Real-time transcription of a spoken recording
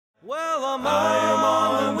Well, I am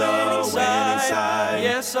on the winning side.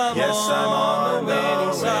 Yes, I'm on the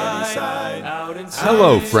winning side.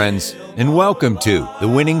 Hello, friends, and welcome to the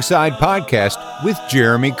Winning Side Podcast with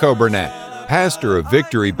Jeremy Coburnett, pastor of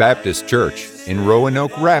Victory Baptist Church in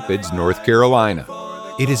Roanoke Rapids, North Carolina.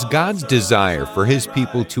 It is God's desire for His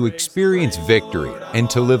people to experience victory and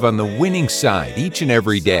to live on the winning side each and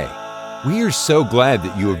every day. We are so glad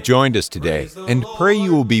that you have joined us today and pray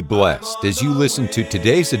you will be blessed as you listen to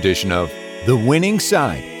today's edition of The Winning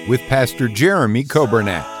Side with Pastor Jeremy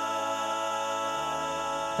Coburnett.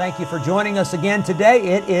 Thank you for joining us again today.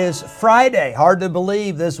 It is Friday. Hard to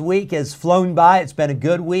believe this week has flown by. It's been a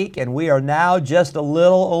good week, and we are now just a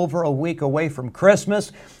little over a week away from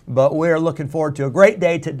Christmas. But we're looking forward to a great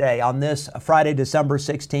day today on this Friday, December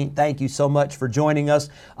 16th. Thank you so much for joining us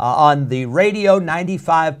on the radio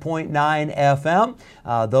 95.9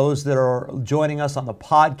 FM. Those that are joining us on the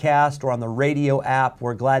podcast or on the radio app,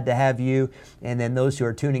 we're glad to have you. And then those who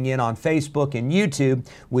are tuning in on Facebook and YouTube,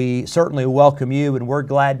 we certainly welcome you and we're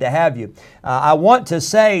glad to have you. I want to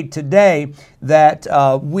say today that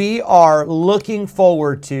we are looking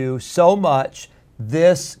forward to so much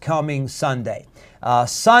this coming Sunday.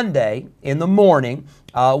 Sunday in the morning,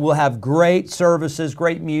 we'll have great services,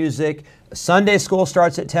 great music. Sunday school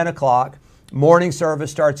starts at 10 o'clock. Morning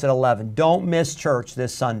service starts at 11. Don't miss church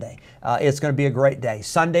this Sunday. It's going to be a great day.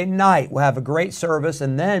 Sunday night, we'll have a great service.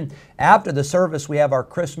 And then after the service, we have our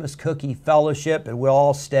Christmas cookie fellowship. And we'll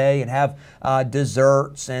all stay and have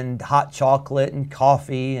desserts and hot chocolate and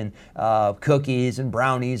coffee and cookies and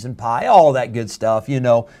brownies and pie, all that good stuff, you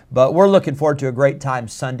know. But we're looking forward to a great time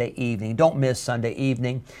Sunday evening. Don't miss Sunday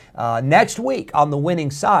evening. Next week on the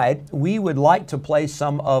winning side, we would like to play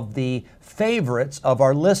some of the favorites of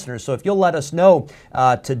our listeners. So if you'll let us know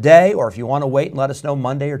today, or if you want to wait and let us know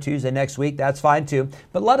Monday or Tuesday next week, that's fine too.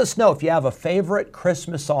 But let us know if you have a favorite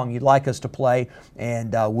Christmas song you'd like us to play,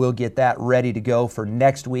 and we'll get that ready to go for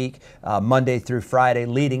next week, Monday through Friday,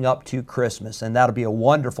 leading up to Christmas. And that'll be a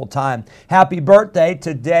wonderful time. Happy birthday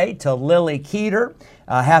today to Lily Keeter.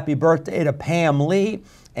 Happy birthday to Pam Lee.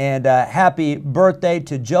 And happy birthday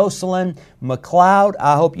to Jocelyn McLeod.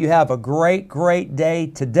 I hope you have a great, great day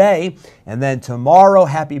today. And then tomorrow,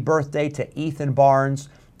 happy birthday to Ethan Barnes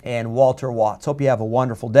and Walter Watts. Hope you have a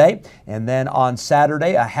wonderful day. And then on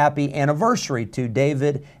Saturday, a happy anniversary to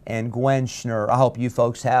David and Gwen Schnur. I hope you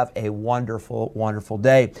folks have a wonderful, wonderful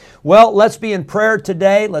day. Well, let's be in prayer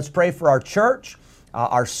today. Let's pray for our church.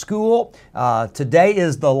 Our school. Today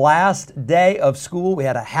is the last day of school. We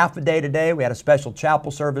had a half a day today. We had a special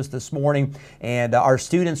chapel service this morning, and our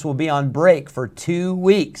students will be on break for 2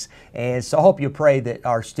 weeks. And so I hope you pray that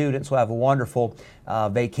our students will have a wonderful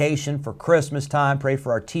vacation for Christmas time. Pray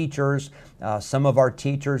for our teachers. Some of our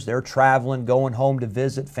teachers, they're traveling, going home to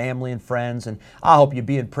visit family and friends, and I hope you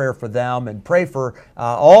be in prayer for them, and pray for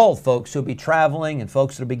all folks who'll be traveling and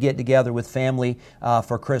folks who'll be getting together with family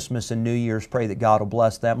for Christmas and New Year's. Pray that God will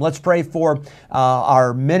bless them. Let's pray for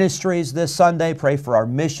our ministries this Sunday. Pray for our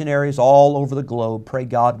missionaries all over the globe. Pray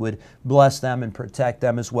God would bless them and protect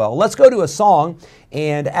them as well. Let's go to a song,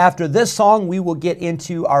 and after this song, we will get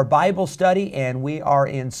into our Bible study, and we are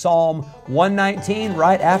in Psalm 119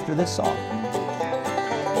 right after this song.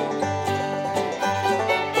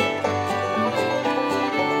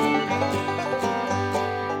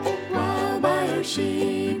 While by our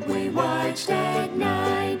sheep we watched at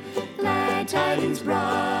night, glad tidings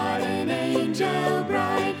brought an angel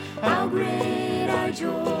bright. How great our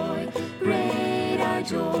joy, great our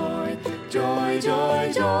joy, joy,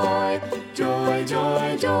 joy, joy, joy,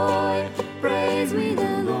 joy, joy. Praise we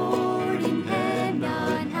the Lord in heaven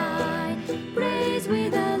on high, praise we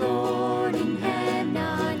the Lord in heaven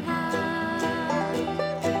on high.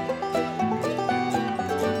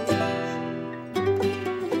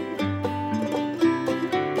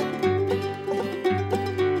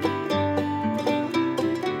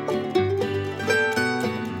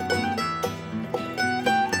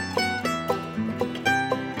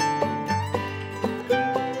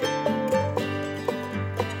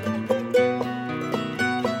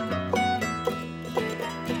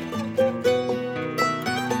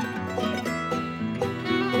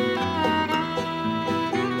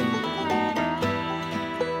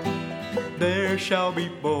 There shall be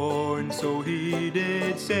born, so he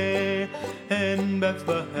did say, in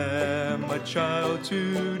Bethlehem a child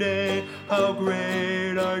today. How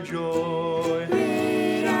great our joy,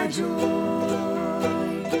 Great our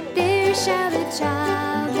joy. There shall a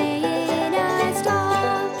child lay in a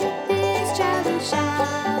stall. This child who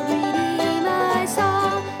shall redeem us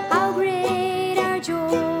all. How great our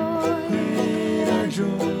joy, great our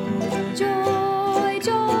joy. joy,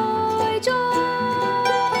 joy,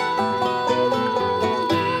 joy.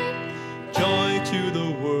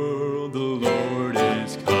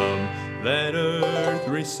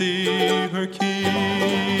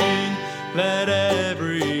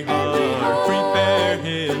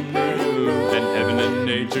 and heaven and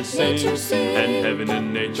nature sing, and heaven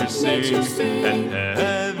and nature sing, and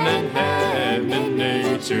heaven and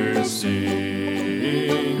nature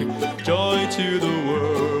sing. Joy to the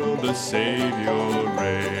world, the Savior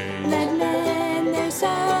reigns. Let men their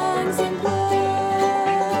songs employ,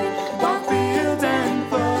 While fields and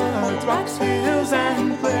floods, rocks, hills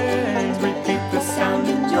and plains, repeat the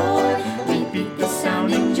sounding joy, repeat the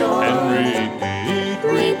sounding joy, and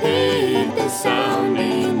repeat the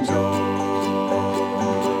sounding joy.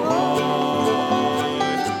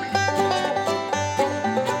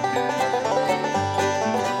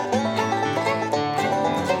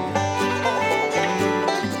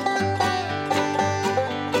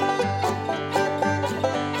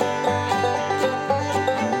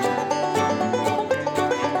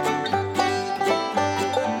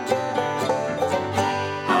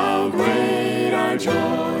 How great our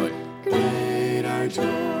joy, great our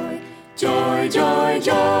joy, joy, joy,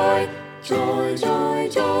 joy, joy, joy,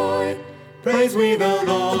 joy. Praise we the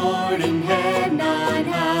Lord in heaven on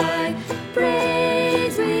high.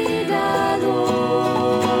 Praise we the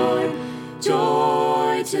Lord.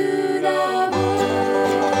 Joy to the world.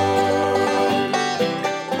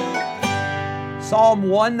 Psalm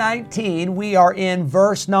 119, we are in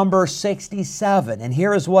verse number 67. And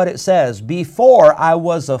here is what it says. Before I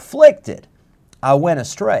was afflicted, I went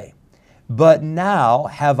astray, but now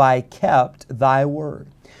have I kept thy word.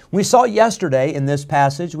 We saw yesterday in this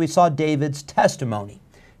passage, we saw David's testimony.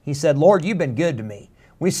 He said, Lord, you've been good to me.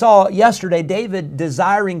 We saw yesterday David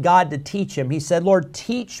desiring God to teach him. He said, Lord,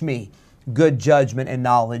 teach me good judgment and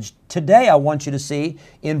knowledge. Today I want you to see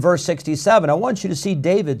in verse 67, I want you to see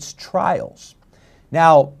David's trials.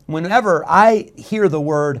 Now, whenever I hear the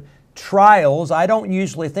word trials, I don't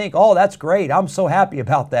usually think, oh, that's great. I'm so happy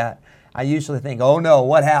about that. I usually think, oh no,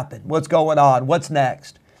 what happened? What's going on? What's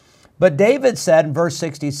next? But David said in verse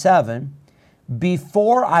 67,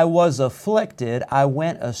 before I was afflicted, I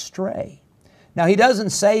went astray. Now, he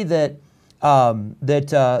doesn't say that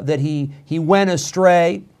he went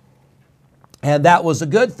astray and that was a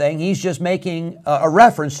good thing. He's just making a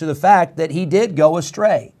reference to the fact that he did go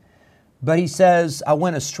astray. But he says, I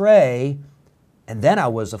went astray and then I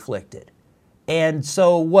was afflicted. And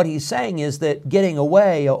so what he's saying is that getting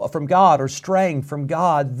away from God or straying from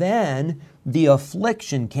God, then the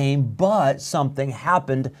affliction came, but something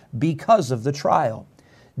happened because of the trial.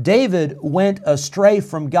 David went astray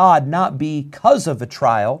from God not because of a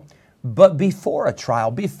trial, but before a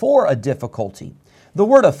trial, before a difficulty. The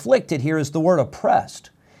word afflicted here is the word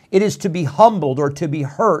oppressed. It is to be humbled or to be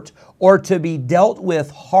hurt or to be dealt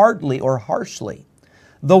with hardly or harshly.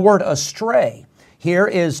 The word astray here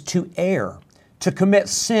is to err, to commit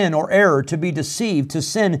sin or error, to be deceived, to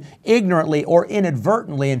sin ignorantly or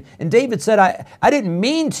inadvertently. And David said, I didn't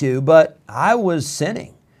mean to, but I was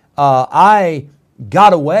sinning. I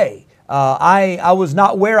got away. I was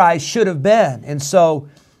not where I should have been. And so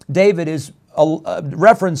David is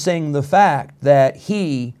referencing the fact that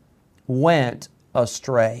he went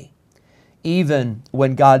astray. Even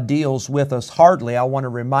when God deals with us hardly, I want to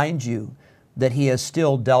remind you that He has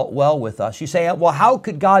still dealt well with us. You say, well, how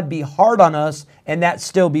could God be hard on us and that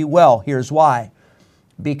still be well? Here's why.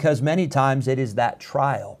 Because many times it is that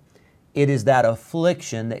trial. It is that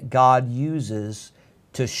affliction that God uses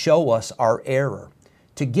to show us our error,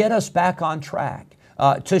 to get us back on track,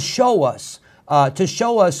 to show us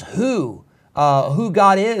who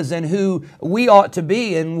God is and who we ought to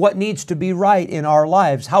be and what needs to be right in our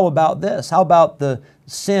lives. How about this? How about the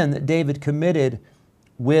sin that David committed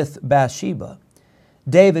with Bathsheba?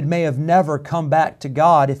 David may have never come back to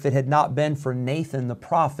God if it had not been for Nathan the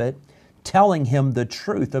prophet telling him the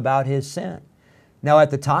truth about his sin. Now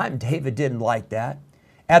at the time, David didn't like that.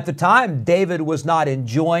 At the time, David was not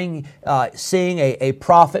enjoying seeing a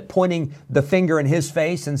prophet pointing the finger in his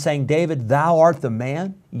face and saying, David, thou art the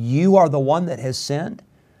man. You are the one that has sinned.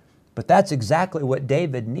 But that's exactly what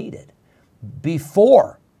David needed.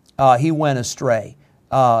 Before he went astray,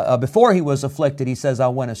 before he was afflicted, he says, I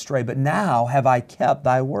went astray, but now have I kept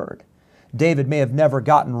thy word. David may have never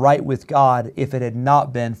gotten right with God if it had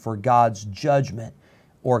not been for God's judgment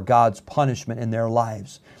or God's punishment in their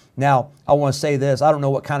lives. Now, I want to say this. I don't know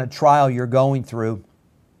what kind of trial you're going through,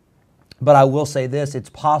 but I will say this. It's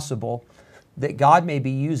possible that God may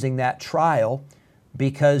be using that trial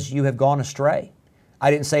because you have gone astray.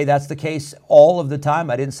 I didn't say that's the case all of the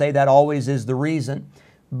time. I didn't say that always is the reason.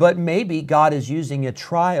 But maybe God is using a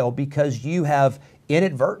trial because you have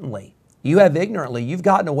inadvertently, you have ignorantly, you've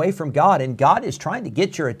gotten away from God, and God is trying to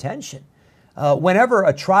get your attention. Whenever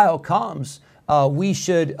a trial comes, we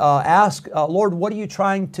should ask, Lord, what are you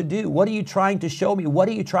trying to do? What are you trying to show me? What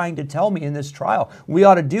are you trying to tell me in this trial? We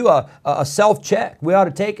ought to do a self-check. We ought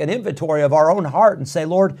to take an inventory of our own heart and say,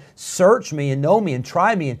 Lord, search me and know me and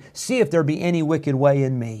try me and see if there be any wicked way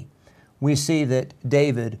in me. We see that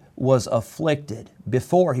David was afflicted.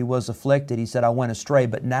 Before he was afflicted, he said, I went astray,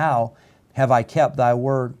 but now have I kept thy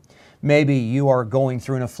word. Maybe you are going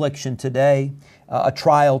through an affliction today, a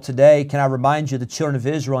trial today. Can I remind you, the children of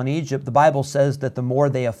Israel in Egypt, the Bible says that the more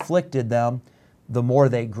they afflicted them, the more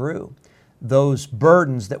they grew. Those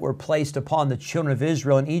burdens that were placed upon the children of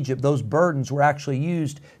Israel in Egypt, those burdens were actually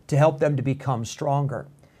used to help them to become stronger.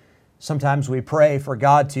 Sometimes we pray for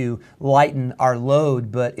God to lighten our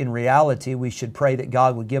load, but in reality, we should pray that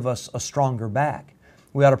God would give us a stronger back.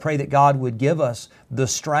 We ought to pray that God would give us the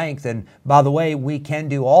strength. And by the way, we can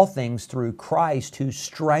do all things through Christ who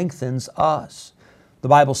strengthens us. The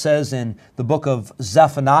Bible says in the book of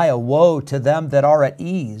Zephaniah, woe to them that are at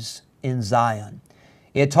ease in Zion.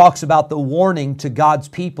 It talks about the warning to God's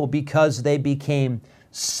people because they became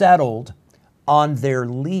settled on their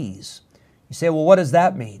lees. You say, well, what does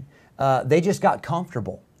that mean? They just got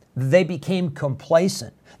comfortable. They became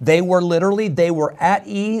complacent. They were at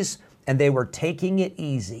ease, and they were taking it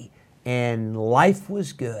easy, and life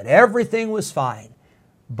was good. Everything was fine.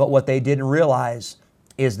 But what they didn't realize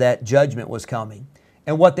is that judgment was coming.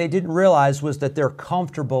 And what they didn't realize was that their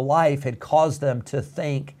comfortable life had caused them to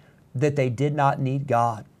think that they did not need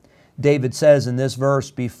God. David says in this verse,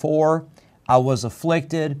 before I was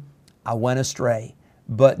afflicted, I went astray,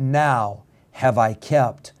 but now have I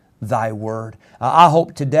kept thy word. I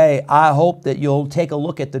hope that you'll take a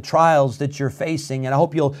look at the trials that you're facing, and I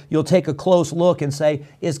hope you'll take a close look and say,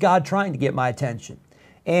 is God trying to get my attention?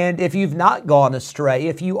 And if you've not gone astray,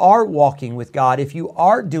 if you are walking with God, if you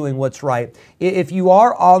are doing what's right, if you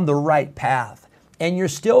are on the right path, and you're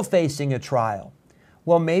still facing a trial,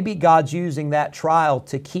 well, maybe God's using that trial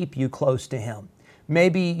to keep you close to Him.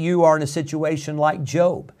 Maybe you are in a situation like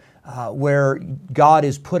Job, where God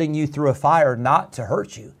is putting you through a fire not to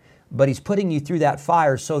hurt you, but He's putting you through that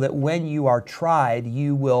fire so that when you are tried,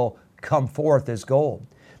 you will come forth as gold.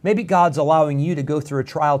 Maybe God's allowing you to go through a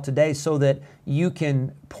trial today so that you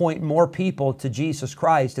can point more people to Jesus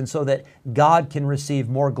Christ and so that God can receive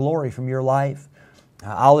more glory from your life.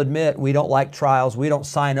 I'll admit, we don't like trials. We don't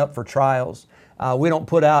sign up for trials. We don't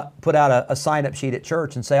put out a sign-up sheet at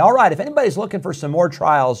church and say, all right, if anybody's looking for some more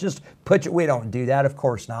trials, just we don't do that, of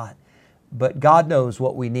course not. But God knows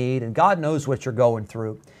what we need, and God knows what you're going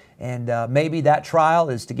through. And maybe that trial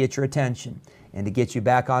is to get your attention and to get you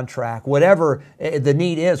back on track. Whatever the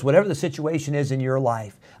need is, whatever the situation is in your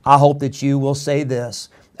life, I hope that you will say this,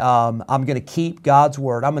 I'm going to keep God's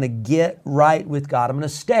word. I'm going to get right with God. I'm going to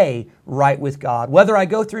stay right with God. Whether I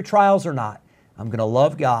go through trials or not, I'm going to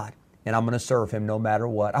love God and I'm going to serve Him no matter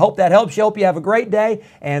what. I hope that helps you. I hope you have a great day.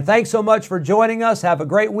 And thanks so much for joining us. Have a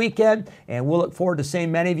great weekend. And we'll look forward to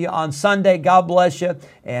seeing many of you on Sunday. God bless you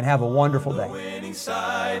and have a wonderful day.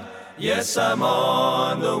 Yes, I'm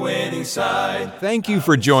on the winning side. Thank you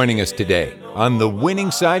for joining us today on the Winning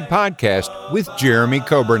Side Podcast with Jeremy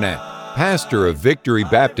Coburnett, pastor of Victory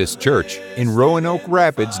Baptist Church in Roanoke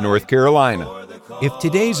Rapids, North Carolina. If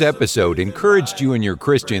today's episode encouraged you in your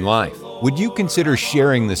Christian life, would you consider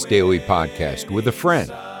sharing this daily podcast with a friend,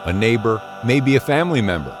 a neighbor, maybe a family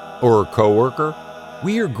member, or a coworker?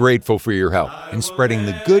 We are grateful for your help in spreading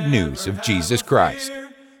the good news of Jesus Christ.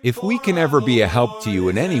 If we can ever be a help to you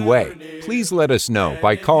in any way, please let us know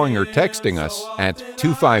by calling or texting us at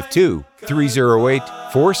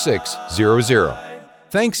 252-308-4600.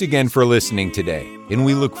 Thanks again for listening today, and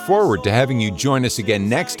we look forward to having you join us again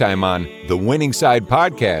next time on the Winning Side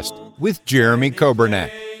Podcast with Jeremy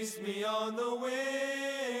Coburnett. On the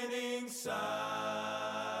winning side.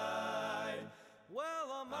 Well,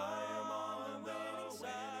 I am on the winning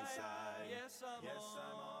side. Yes, I'm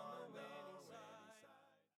on.